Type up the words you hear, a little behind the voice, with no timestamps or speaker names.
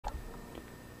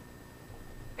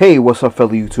Hey, what's up,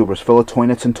 fellow YouTubers, fellow toy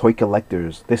nuts and toy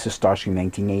collectors? This is Starscream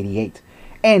 1988,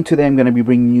 and today I'm going to be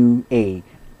bringing you a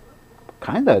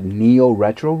kind of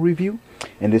neo-retro review,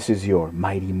 and this is your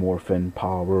Mighty Morphin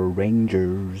Power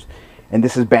Rangers, and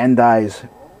this is Bandai's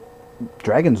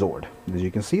Dragonzord, as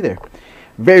you can see there.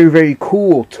 Very, very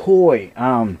cool toy.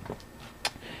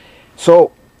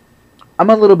 So,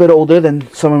 I'm a little bit older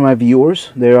than some of my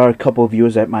viewers. There are a couple of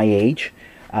viewers at my age,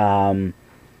 and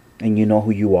you know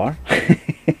who you are.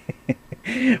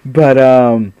 But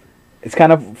it's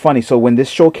kind of funny. So when this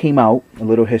show came out, a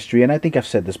little history, and I think I've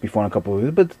said this before in a couple of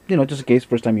videos, but you know, just in case,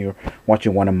 first time you're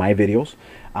watching one of my videos,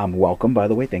 welcome, by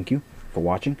the way, thank you for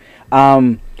watching.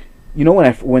 You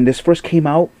know, when this first came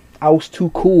out, I was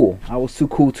too cool. I was too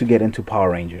cool to get into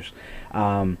Power Rangers.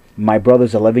 My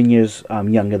brother's 11 years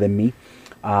younger than me.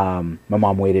 My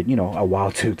mom waited, you know, a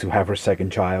while to have her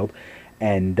second child,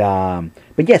 and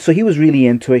but yeah, so he was really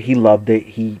into it. He loved it.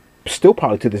 He still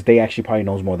probably to this day actually probably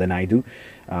knows more than I do,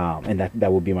 and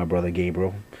that would be my brother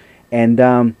Gabriel. And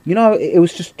you know, it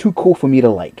was just too cool for me to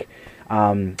like.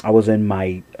 I was in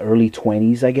my early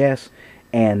 20s, I guess,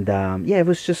 and yeah,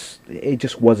 it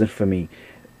just wasn't for me.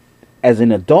 As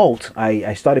an adult,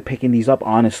 I started picking these up,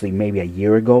 honestly, maybe a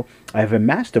year ago. I've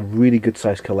amassed a really good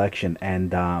sized collection,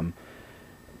 and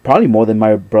probably more than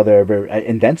my brother ever,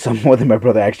 and then some more than my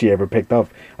brother actually ever picked up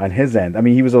on his end. I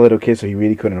mean, he was a little kid, so he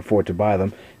really couldn't afford to buy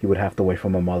them. He would have to wait for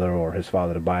my mother or his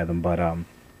father to buy them. But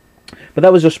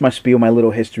that was just my spiel, my little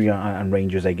history on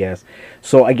Rangers, I guess.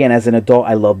 So again, as an adult,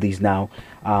 I love these now.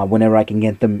 Whenever I can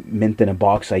get them mint in a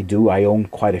box, I do. I own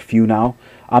quite a few now.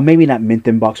 Maybe not mint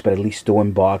in box, but at least still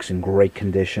in box in great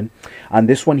condition. On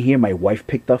this one here, my wife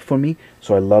picked up for me.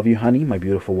 So I love you, honey, my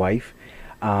beautiful wife.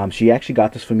 She actually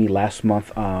got this for me last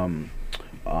month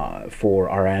for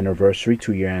our anniversary,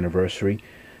 2-year anniversary.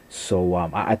 So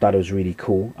I thought it was really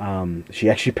cool. She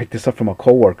actually picked this up from a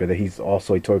coworker that he's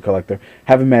also a toy collector.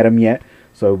 Haven't met him yet,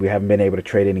 so we haven't been able to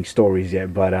trade any stories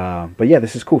yet. But yeah,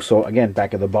 this is cool. So again,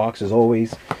 back of the box as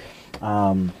always.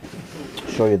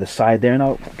 Show you the side there, and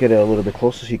I'll get it a little bit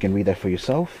closer so you can read that for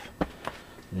yourself.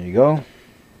 There you go.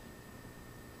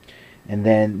 And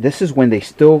then this is when they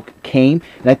still came,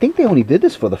 and I think they only did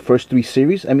this for the first 3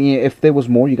 series. I mean, if there was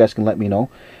more, you guys can let me know.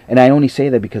 And I only say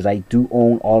that because I do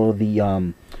own all of the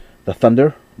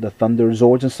Thunder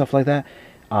Zords and stuff like that,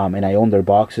 and I own their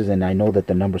boxes, and I know that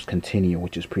the numbers continue,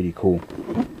 which is pretty cool.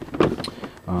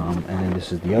 And then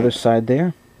this is the other side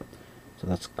there. So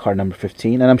that's card number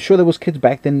 15, and I'm sure there was kids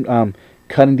back then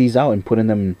cutting these out and putting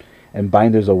them in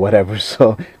binders or whatever.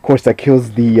 So of course that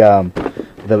kills the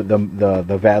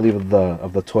value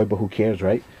of the toy, but who cares,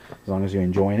 right? As long as you're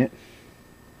enjoying it.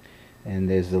 And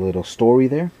there's the little story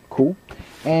there, cool.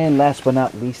 And last but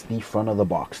not least, the front of the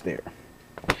box there.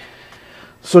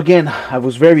 So again, I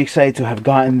was very excited to have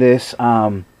gotten this.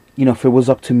 You know, if it was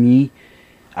up to me,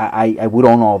 I would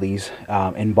own all these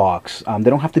in box. They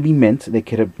don't have to be mint. They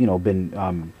could have, you know,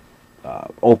 been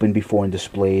opened before and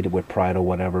displayed with pride or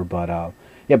whatever. But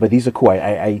yeah, but these are cool.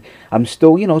 I'm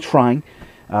still, you know, trying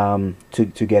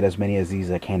to get as many as these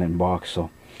as I can in box. So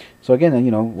again,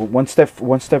 you know, one step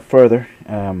further.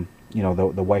 You know,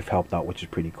 the wife helped out, which is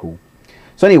pretty cool.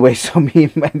 So anyway, so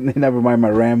never mind my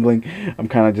rambling. I'm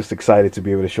kind of just excited to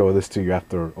be able to show this to you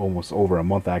after almost over a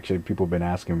month. Actually, people have been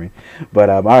asking me. But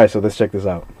all right, so let's check this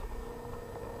out.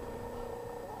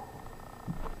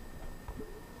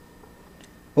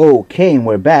 Okay, and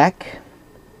we're back.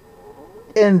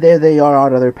 And there they are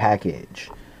out of their package.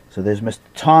 So there's Mr.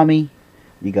 Tommy.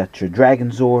 You got your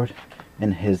Dragonzord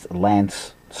and his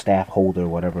Lance staff holder,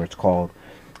 whatever it's called.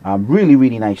 Really,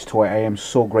 really nice toy. I am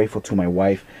so grateful to my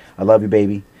wife. I love you,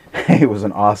 baby. It was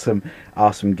an awesome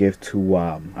gift to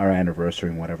our anniversary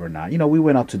and whatever not. You know, we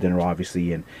went out to dinner,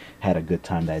 obviously, and had a good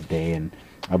time that day. And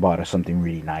I bought her something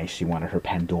really nice. She wanted her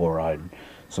Pandora and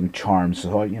some charms.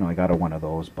 So, you know, I got her one of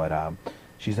those. But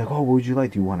she's like, oh, what would you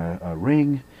like? Do you want a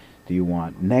ring? Do you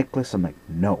want a necklace? I'm like,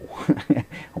 no. I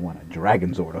want a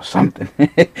Dragonzord or something.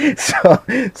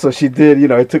 so she did. You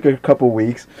know, it took her a couple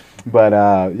weeks. But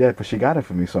yeah, but she got it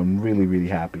for me, so I'm really, really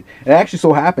happy. And it actually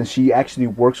so happens she actually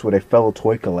works with a fellow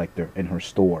toy collector in her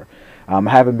store. I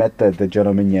haven't met the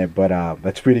gentleman yet, but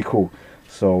that's pretty cool.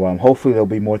 So hopefully there'll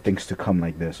be more things to come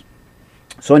like this.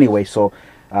 So anyway, so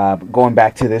going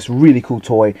back to this really cool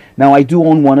toy. Now I do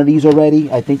own one of these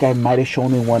already. I think I might have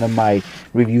shown in one of my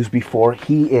reviews before.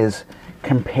 He is,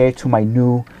 compared to my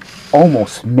new,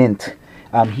 almost mint.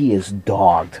 He is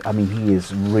dogged. I mean, he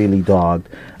is really dogged.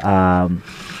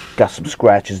 Got some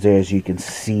scratches there, as you can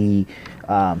see.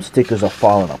 Stickers are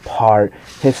falling apart.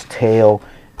 His tail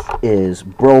is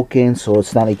broken, so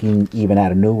it's not like you can even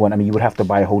add a new one. I mean, you would have to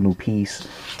buy a whole new piece,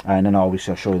 and then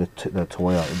obviously I'll show you the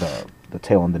toy, the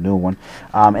tail on the new one.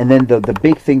 And then the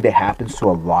big thing that happens to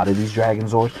a lot of these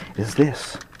Dragonzords is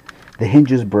this: the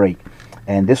hinges break,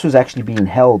 and this was actually being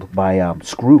held by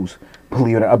screws.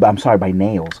 Believe it or not, I'm sorry, by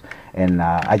nails. And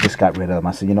I just got rid of them.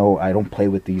 I said, you know, I don't play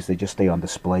with these; they just stay on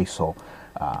display. So,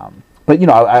 but you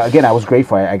know, again, I was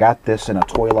grateful. I got this in a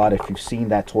toy lot. If you've seen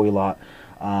that toy lot,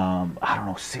 I don't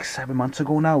know, 6-7 months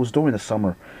ago now. It was during the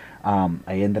summer. I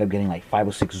ended up getting like 5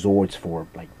 or 6 Zords for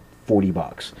like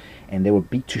 $40, and they were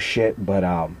beat to shit. But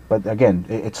again,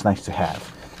 it's nice to have.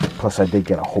 Plus, I did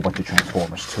get a whole bunch of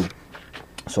Transformers too.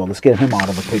 So let's get him out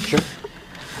of the picture.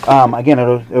 Again,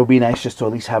 it'll be nice just to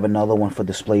at least have another one for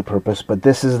display purpose. But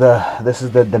this is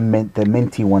the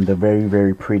minty one, the very,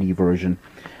 very pretty version.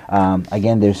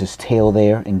 Again, there's his tail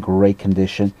there in great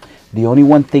condition. The only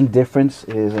one thing difference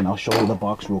is, and I'll show you the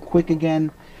box real quick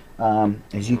again.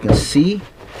 As you can see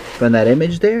from that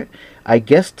image there, I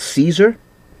guess Caesar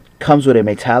comes with a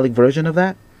metallic version of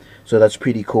that, so that's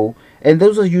pretty cool. And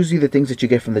those are usually the things that you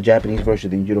get from the Japanese version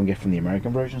that you don't get from the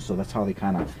American version. So that's how they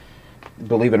kind of,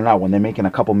 believe it or not, when they're making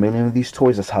a couple million of these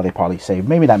toys, that's how they probably save.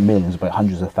 Maybe not millions, but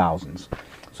hundreds of thousands.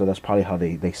 So that's probably how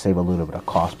they save a little bit of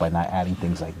cost by not adding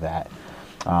things like that.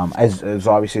 As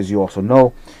obviously as you also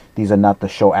know, these are not the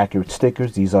show accurate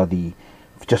stickers. These are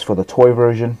just for the toy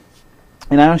version.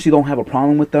 And I honestly don't have a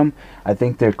problem with them. I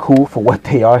think they're cool for what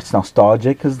they are. It's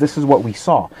nostalgic because this is what we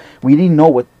saw. We didn't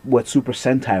know what Super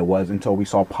Sentai was until we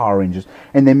saw Power Rangers.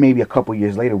 And then maybe a couple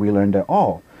years later we learned that,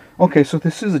 oh, okay, so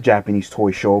this is a Japanese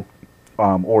toy show.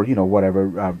 Or, you know,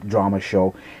 whatever, drama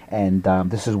show. And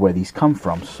this is where these come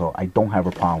from. So I don't have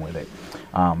a problem with it.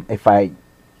 If I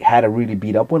had a really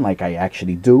beat up one like I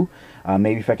actually do,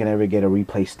 maybe if I can ever get a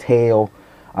replaced tail,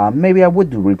 maybe I would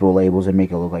do repro labels and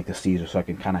make it look like the Caesar, so I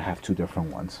can kind of have 2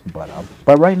 different ones.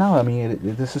 But right now, I mean,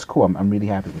 this is cool. I'm really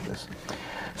happy with this.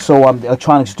 So the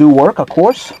electronics do work, of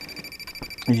course,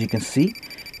 as you can see,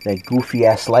 that goofy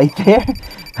ass light there.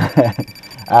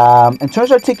 In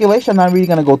terms of articulation, I'm not really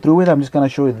going to go through it. I'm just going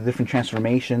to show you the different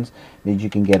transformations that you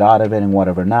can get out of it and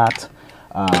whatever not.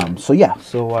 So yeah,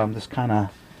 just kind of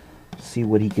see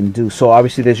what he can do. So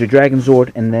obviously there's your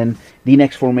Dragonzord, and then the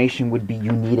next formation would be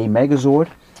you need a Megazord.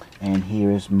 And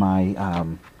here is my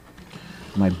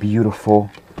my beautiful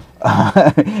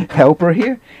helper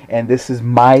here, and this is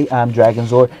my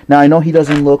Dragonzord. Now I know he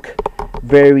doesn't look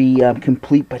very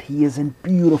complete, but he is in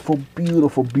beautiful,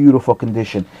 beautiful, beautiful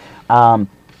condition.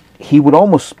 He would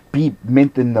almost be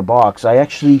mint in the box. I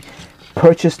actually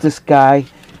purchased this guy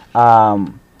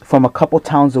from a couple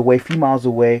towns away, a few miles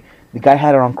away. The guy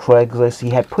had it on Craigslist.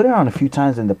 He had put it on a few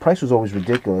times, and the price was always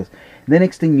ridiculous. And the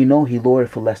next thing you know, he lowered it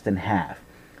for less than half.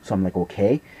 So I'm like,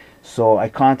 okay. So I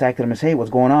contacted him and said, hey,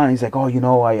 what's going on? He's like, oh, you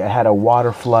know, I had a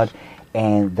water flood,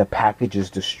 and the package is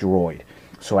destroyed.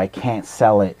 So I can't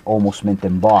sell it almost mint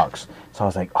in box. So I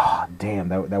was like, oh, damn,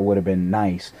 that would have been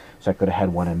nice. So I could have had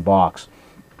one in box.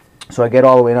 So I get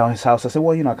all the way down to his house. I said,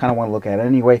 well, you know, I kind of want to look at it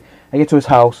anyway. I get to his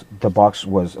house. The box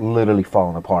was literally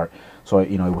falling apart. So,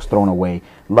 you know, it was thrown away.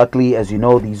 Luckily, as you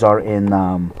know, these are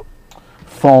in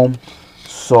foam.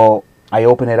 So I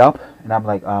open it up, and I'm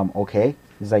like, okay.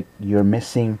 He's like, you're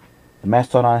missing the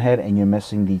mastodon head, and you're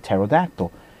missing the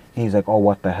pterodactyl. And he's like, oh,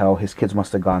 what the hell? His kids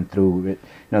must have gone through it.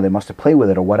 You know, they must have played with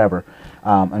it or whatever.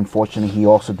 Unfortunately, he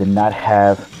also did not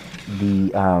have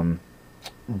the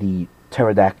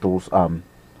pterodactyl's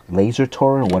laser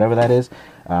turret or whatever that is.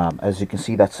 As you can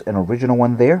see, that's an original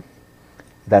one there.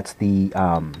 That's the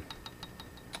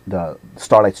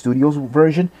Starlight Studios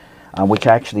version, which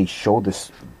I actually showed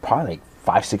this probably like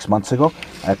 5-6 months ago.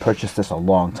 I purchased this a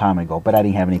long time ago, but I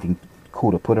didn't have anything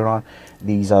cool to put it on.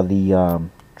 These are the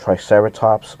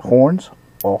Triceratops horns,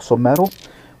 also metal,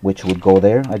 which would go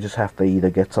there. I just have to either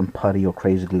get some putty or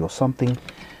crazy glue or something.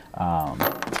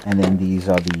 And then these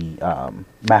are the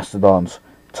Mastodon's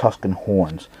Tuscan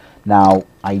horns. Now,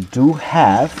 I do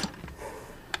have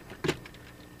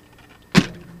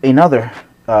another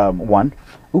one.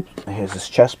 Oops, here's this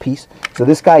chest piece. So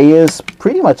this guy is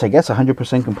pretty much, I guess,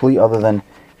 100% complete, other than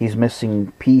he's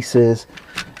missing pieces.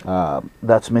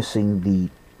 That's missing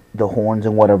the horns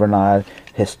and whatever not.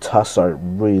 His tusks are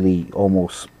really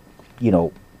almost, you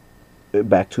know,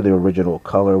 back to their original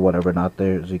color, whatever not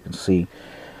there, as you can see.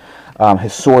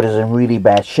 His sword is in really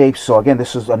bad shape. So again,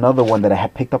 this is another one that I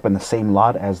had picked up in the same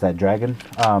lot as that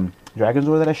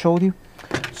Dragonzord that I showed you.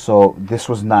 So this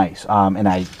was nice, and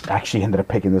I actually ended up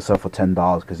picking this up for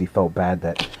 $10 because he felt bad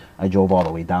that I drove all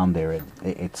the way down there and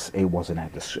it wasn't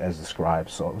as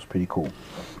described. So it was pretty cool.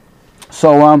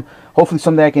 So hopefully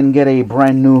someday I can get a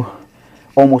brand new,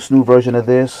 almost new version of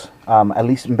this. at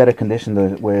least in better condition,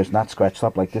 where it's not scratched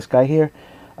up like this guy here.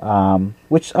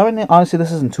 Which, I mean, honestly,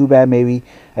 this isn't too bad. Maybe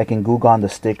I can Google on the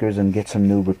stickers and get some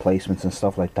new replacements and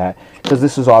stuff like that, because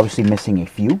this is obviously missing a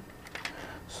few.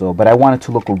 So, but I want it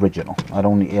to look original. I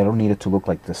don't need it to look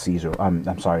like the Caesar.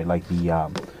 I'm sorry, like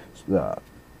the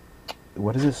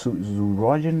what is it?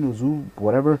 Zoo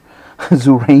whatever,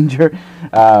 Zoo Ranger.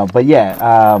 But yeah,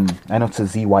 I know it's a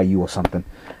ZYU or something.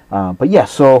 But yeah,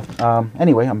 so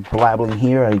anyway, I'm blabbling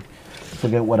here. I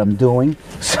forget what I'm doing.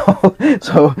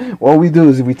 So what we do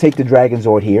is we take the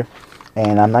Dragonzord here,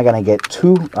 and I'm not gonna get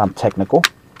too technical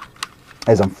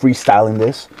as I'm freestyling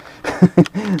this.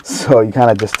 So you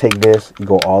kind of just take this, you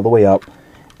go all the way up,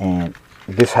 and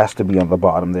this has to be on the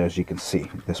bottom there, as you can see,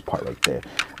 this part right there.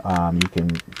 You can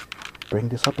bring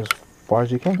this up as far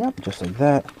as you can, yep, just like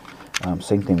that.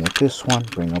 Same thing with this one,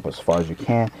 bring up as far as you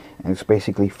can, and it's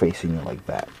basically facing you like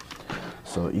that.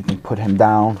 So you can put him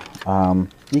down,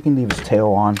 you can leave his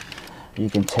tail on, you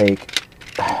can take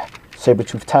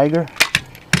saber-toothed tiger,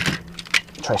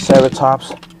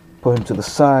 triceratops, put him to the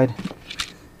side,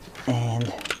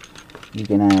 and you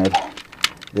can add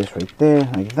this right there,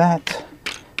 like that.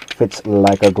 Fits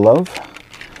like a glove.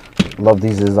 Love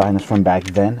these designers from back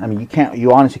then. I mean,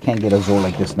 you honestly can't get a Zord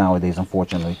like this nowadays,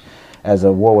 unfortunately. As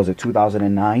of, what was it,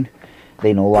 2009?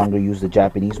 They no longer use the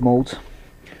Japanese molds.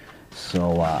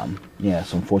 So, yeah,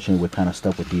 so unfortunately we're kind of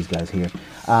stuck with these guys here.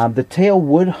 The tail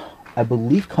would, I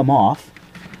believe, come off.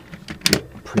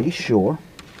 Pretty sure.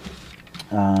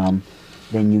 Then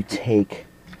you take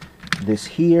this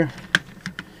here.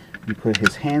 You put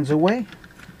his hands away,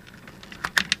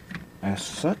 as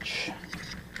such.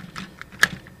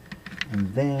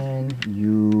 And then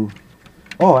you...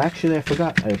 Oh, actually, I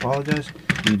forgot. I apologize.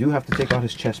 You do have to take out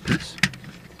his chest piece.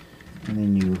 And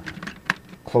then you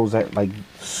close that like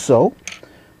so.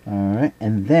 Alright,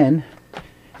 and then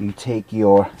you take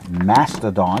your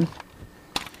Mastodon,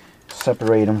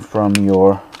 separate him from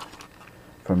your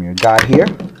guy here,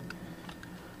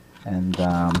 and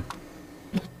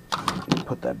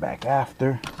put that back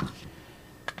after.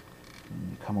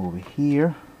 You come over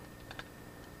here.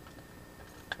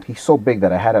 He's so big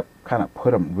that I had to kind of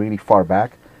put him really far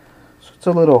back, so it's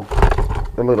a little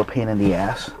pain in the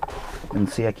ass. And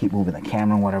see, I keep moving the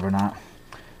camera and whatever not.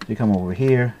 So you come over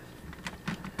here,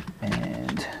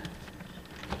 and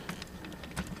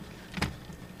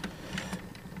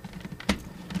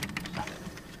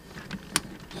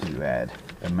so you add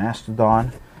the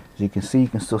Mastodon. As you can see, you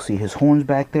can still see his horns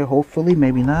back there. Hopefully,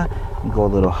 maybe not. You go a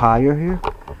little higher here.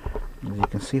 As you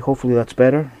can see, hopefully that's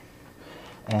better.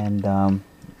 And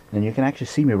then you can actually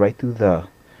see me right through the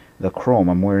chrome.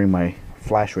 I'm wearing my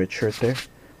flash red shirt there.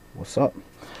 What's up?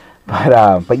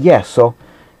 But yeah, so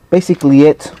basically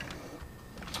it.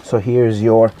 So here's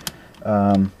your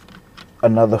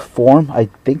another form. I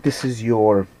think this is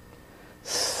your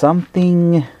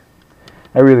something.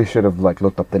 I really should have like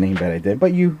looked up the name that I did,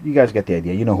 but you guys get the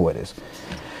idea. You know who it is.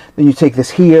 Then you take this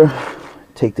here,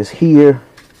 take this here,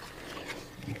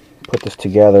 put this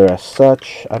together as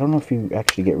such. I don't know if you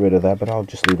actually get rid of that, but I'll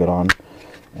just leave it on.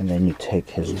 And then you take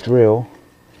his drill,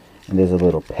 and there's a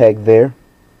little peg there,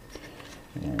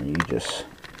 and you just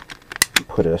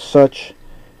put it as such.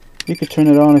 You can turn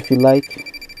it on if you like,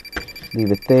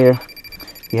 leave it there.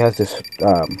 He has this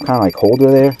kind of like holder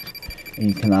there, and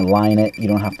you can align it. You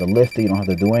don't have to lift it, you don't have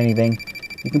to do anything.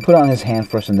 You can put it on his hand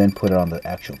first and then put it on the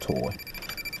actual toy,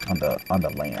 on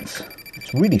the lance.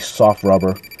 It's really soft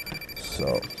rubber,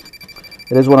 so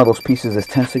it is one of those pieces that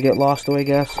tends to get lost though, I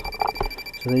guess.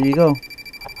 So there you go.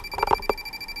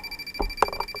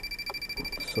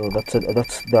 So that's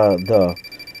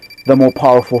the more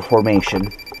powerful formation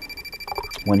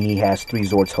when he has 3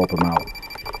 Zords help him out.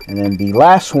 And then the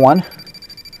last one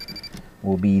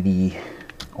will be the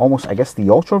almost, I guess, the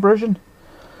Ultra version.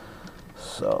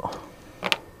 So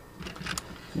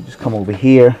you just come over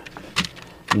here.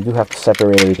 You do have to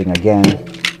separate everything again.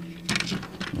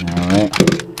 Alright.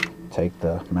 Take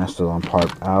the Mastodon part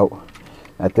out.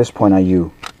 At this point, now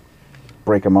you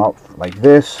break them out like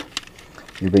this.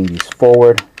 You bring these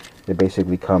forward. They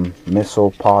basically come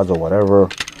missile pods or whatever.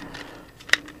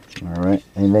 All right,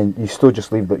 and then you still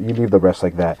just leave the rest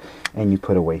like that, and you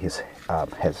put away his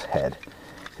head.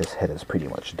 His head is pretty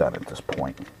much done at this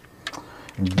point.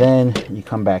 And then you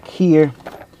come back here.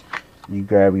 You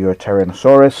grab your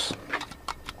Tyrannosaurus.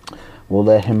 We'll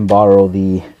let him borrow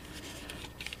the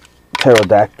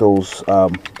pterodactyl's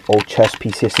old chest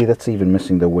piece here. See, that's even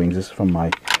missing the wings. This is from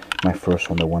my first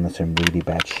one, the one that's in really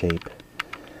bad shape.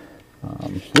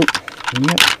 Yep.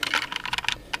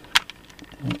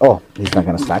 Oh, he's not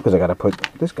gonna snap because I gotta put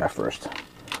this guy first.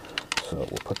 So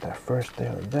we'll put that first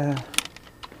there, like that.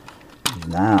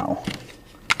 Now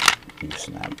you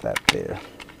snap that there.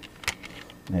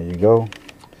 There you go.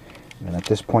 And at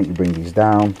this point you bring these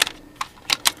down.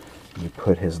 You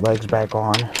put his legs back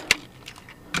on.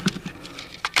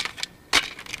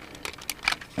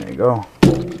 There you go.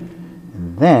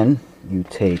 And then you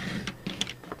take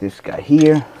this guy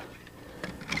here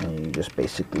and you just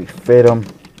basically fit him.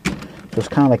 So it's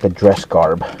kind of like a dress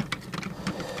garb.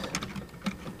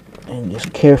 And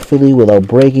just carefully, without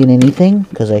breaking anything,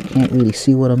 because I can't really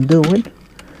see what I'm doing.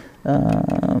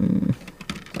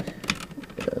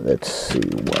 Let's see,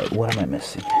 what am I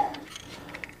missing?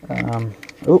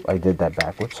 Oh, I did that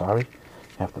backwards, sorry.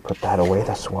 I have to put that away,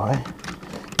 that's why.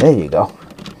 There you go.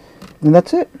 And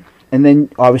that's it. And then,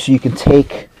 obviously, you can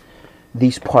take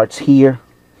these parts here,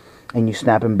 and you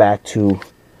snap them back to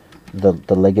the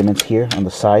ligaments here on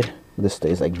the side. This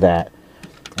stays like that.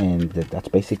 And that's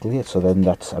basically it. So then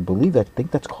that's, I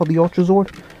think that's called the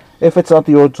Ultrazord. If it's not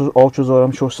the Ultrazord,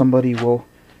 I'm sure somebody will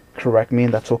correct me,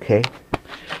 and that's okay.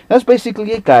 That's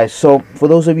basically it, guys. So for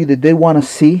those of you that did want to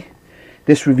see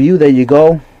this review, there you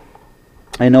go.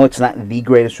 I know it's not the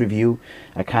greatest review.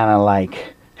 I kind of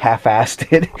like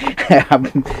half-assed it,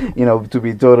 you know, to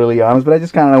be totally honest. But I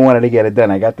just kind of wanted to get it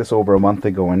done. I got this over a month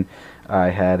ago, and I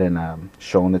hadn't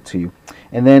shown it to you.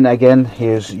 And then again,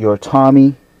 here's your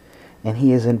Tommy. And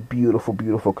he is in beautiful,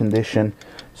 beautiful condition.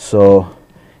 So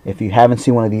if you haven't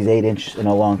seen one of these 8-inch in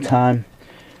a long time,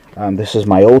 this is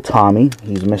my old Tommy.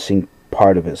 He's missing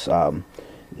part of his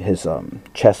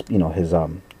chest, you know, his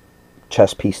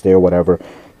chest piece there, whatever.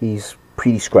 He's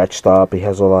pretty scratched up. He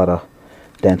has a lot of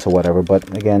dents or whatever.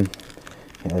 But again,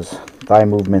 he has thigh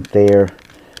movement there,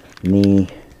 knee,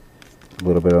 a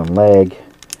little bit on leg.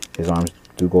 His arms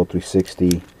do go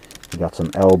 360. He got some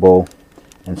elbow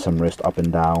and some wrist up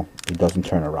and down. He doesn't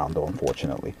turn around though,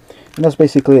 unfortunately. And that's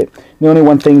basically it. The only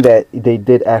one thing that they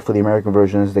did add for the American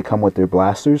version is they come with their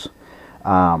blasters.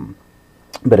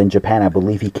 But in Japan, I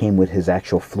believe he came with his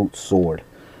actual flute sword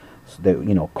that,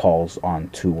 you know, calls on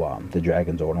to the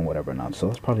Dragonzord and whatever not. So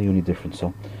that's probably the only difference.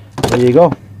 So there you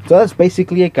go. So that's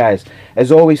basically it, guys.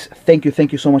 As always, thank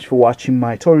you so much for watching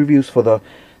my toy reviews. For the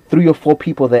 3 or 4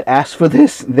 people that asked for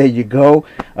this, there you go.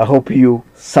 I hope you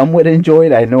somewhat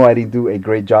enjoyed. I know I didn't do a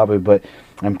great job of it, but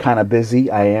I'm kind of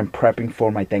busy. I am prepping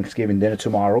for my Thanksgiving dinner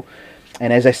tomorrow.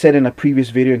 And as I said in a previous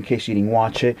video, in case you didn't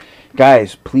watch it,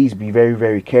 guys, please be very,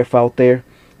 very careful out there.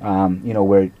 You know,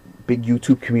 we're a big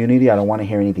YouTube community. I don't want to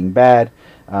hear anything bad.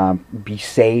 Be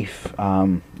safe.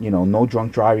 You know, no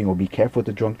drunk driving, or be careful with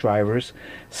the drunk drivers.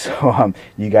 So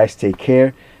you guys take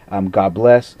care. God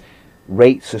bless.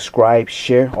 Rate, subscribe,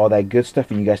 share, all that good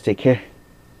stuff. And you guys take care.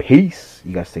 Peace.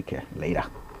 You guys take care. Later.